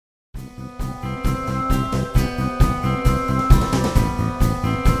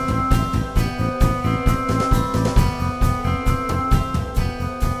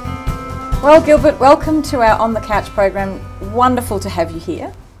Well, Gilbert, welcome to our On the Couch program. Wonderful to have you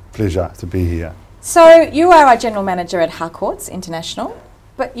here. Pleasure to be here. So, you are our General Manager at Harcourts International,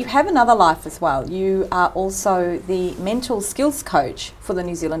 but you have another life as well. You are also the mental skills coach for the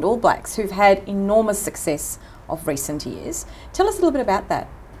New Zealand All Blacks, who've had enormous success of recent years. Tell us a little bit about that.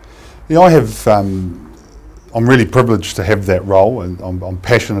 Yeah, I'm really privileged to have that role, and I'm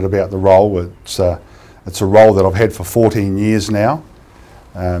passionate about the role. It's a role that I've had for 14 years now.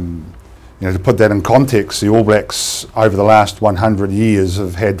 To put that in context, the All Blacks over the last 100 years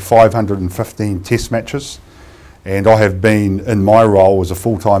have had 515 test matches, and I have been in my role as a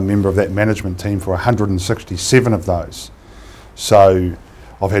full-time member of that management team for 167 of those. So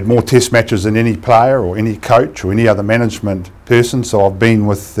I've had more test matches than any player or any coach or any other management person, so I've been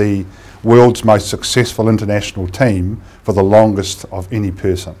with the world's most successful international team for the longest of any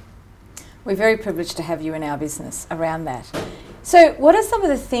person. We're very privileged to have you in our business around that. So what are some of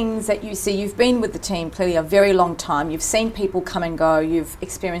the things that you see? You've been with the team clearly a very long time. You've seen people come and go. You've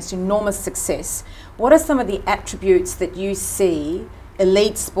experienced enormous success. What are some of the attributes that you see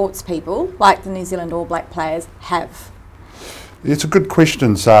elite sports people, like the New Zealand All Black players, have? It's a good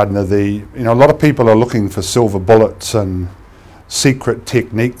question, Sadhana. A lot of people are looking for silver bullets and secret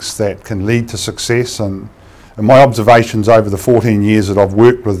techniques that can lead to success. And my observations over the 14 years that I've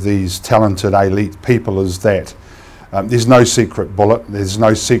worked with these talented elite people is that there's no secret bullet, there's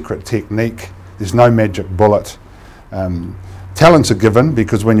no secret technique, there's no magic bullet. Talent's a given,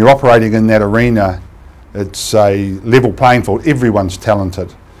 because when you're operating in that arena, it's a level playing field. Everyone's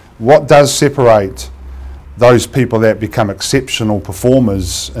talented. What does separate those people that become exceptional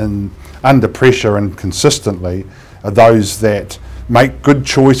performers under pressure and consistently are those that make good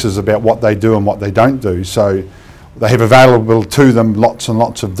choices about what they do and what they don't do. So they have available to them lots and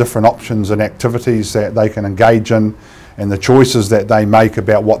lots of different options and activities that they can engage in, and the choices that they make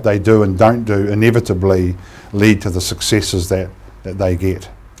about what they do and don't do inevitably lead to the successes that they get.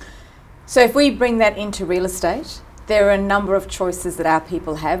 So if we bring that into real estate, there are a number of choices that our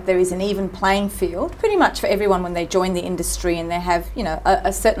people have. There is an even playing field pretty much for everyone when they join the industry and they have,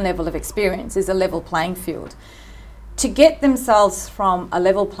 a certain level of experience. Is a level playing field. To get themselves from a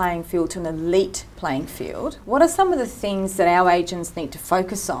level playing field to an elite playing field, what are some of the things that our agents need to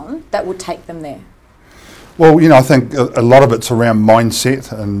focus on that would take them there? Well, I think a lot of it's around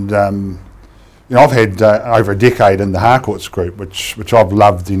mindset, and I've had over a decade in the Harcourts group, which I've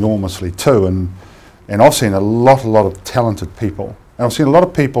loved enormously too, and I've seen a lot of talented people, and I've seen a lot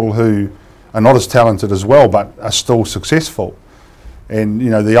of people who are not as talented as well, but are still successful. And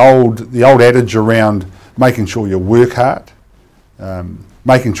the old adage around making sure you work hard,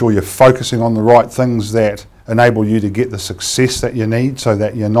 making sure you're focusing on the right things that enable you to get the success that you need, so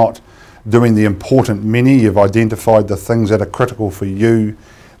that you're not doing the important many. You've identified the things that are critical for you,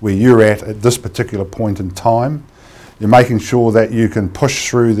 where you're at this particular point in time. You're making sure that you can push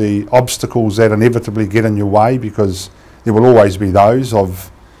through the obstacles that inevitably get in your way, because there will always be those.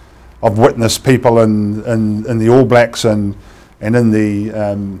 I've witnessed people in the All Blacks and in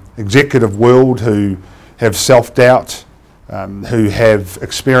the executive world who have self-doubt, who have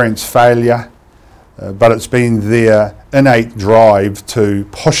experienced failure, but it's been their innate drive to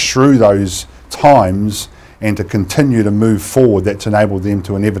push through those times and to continue to move forward that's enabled them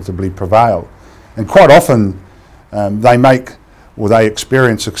to inevitably prevail. And quite often they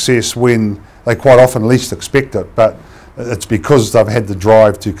experience success when they quite often least expect it, but it's because they've had the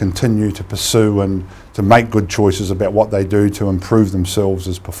drive to continue to pursue and to make good choices about what they do to improve themselves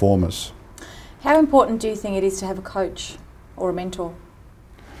as performers. How important do you think it is to have a coach or a mentor?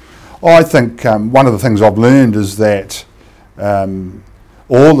 I think one of the things I've learned is that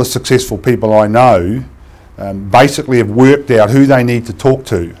all the successful people I know basically have worked out who they need to talk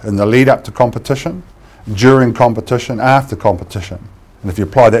to in the lead up to competition, during competition, after competition. And if you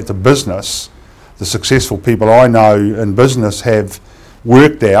apply that to business, the successful people I know in business have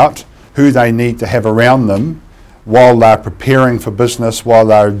worked out who they need to have around them while they're preparing for business, while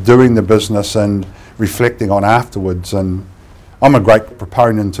they're doing the business and reflecting on afterwards. And I'm a great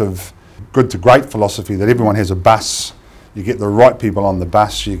proponent of good to great philosophy, that everyone has a bus. You get the right people on the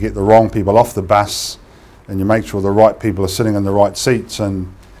bus, you get the wrong people off the bus, and you make sure the right people are sitting in the right seats.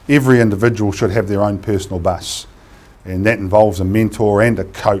 And every individual should have their own personal bus, and that involves a mentor and a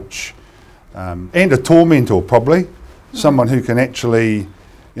coach, and a tour mentor probably, someone who can actually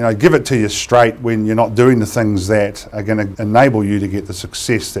give it to you straight when you're not doing the things that are going to enable you to get the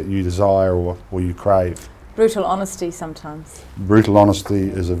success that you desire or you crave. Brutal honesty sometimes. Brutal honesty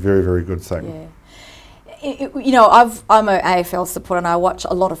is a very, very good thing. Yeah. You know, I'm an AFL supporter and I watch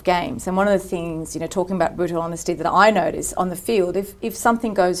a lot of games, and one of the things, you know, talking about brutal honesty that I notice on the field, if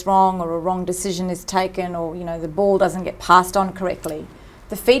something goes wrong or a wrong decision is taken, or, you know, the ball doesn't get passed on correctly,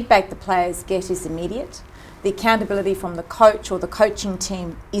 the feedback the players get is immediate. The accountability from the coach or the coaching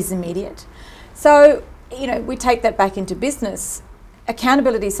team is immediate. So, you know, we take that back into business.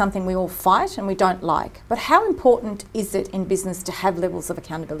 Accountability is something we all fight and we don't like. But how important is it in business to have levels of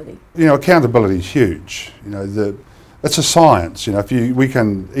accountability? You know, accountability is huge. You know, it's a science. You know, we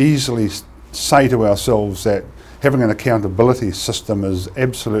can easily say to ourselves that having an accountability system is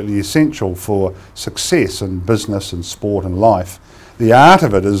absolutely essential for success in business and sport and life. The art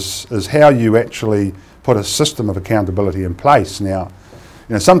of it is how you actually put a system of accountability in place. Now,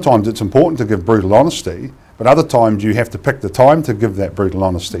 you know, sometimes it's important to give brutal honesty, but other times you have to pick the time to give that brutal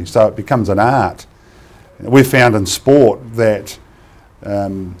honesty, so it becomes an art. We've found in sport that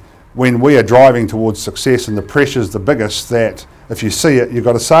when we are driving towards success and the pressure's the biggest, that if you see it, you've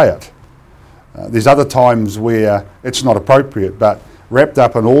got to say it. There's other times where it's not appropriate, but wrapped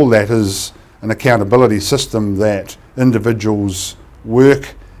up in all that is an accountability system that individuals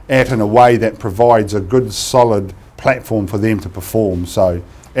work at in a way that provides a good, solid platform for them to perform. So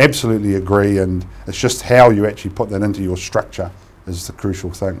absolutely agree, and it's just how you actually put that into your structure is the crucial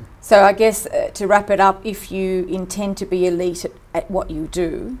thing. So I guess to wrap it up, if you intend to be elite at what you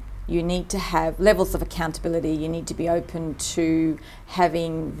do, you need to have levels of accountability. You need to be open to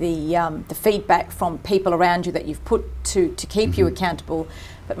having the feedback from people around you that you've put to keep you accountable.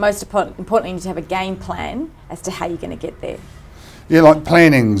 But most importantly, you need to have a game plan as to how you're going to get there. Yeah, like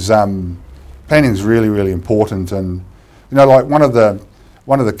planning's really, really important, and you know, like one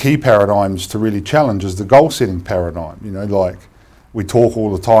of the key paradigms to really challenge is the goal setting paradigm. You know, like we talk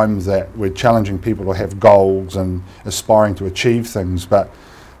all the time that we're challenging people to have goals and aspiring to achieve things, but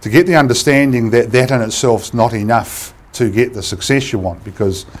to get the understanding that that in itself's not enough to get the success you want,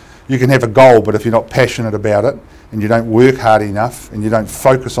 because you can have a goal, but if you're not passionate about it and you don't work hard enough and you don't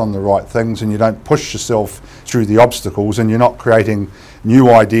focus on the right things and you don't push yourself through the obstacles and you're not creating new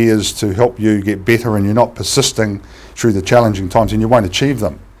ideas to help you get better and you're not persisting through the challenging times, and you won't achieve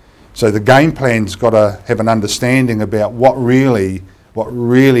them. So the game plan's got to have an understanding about what really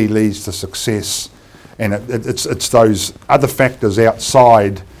leads to success, and it's those other factors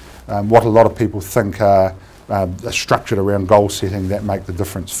outside what a lot of people think are structured around goal setting that make the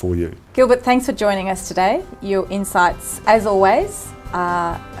difference for you. Gilbert, thanks for joining us today. Your insights, as always,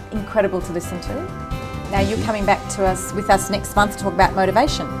 are incredible to listen to. Now you're coming back with us next month to talk about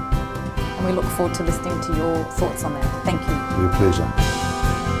motivation, and we look forward to listening to your thoughts on that. Thank you. Your pleasure.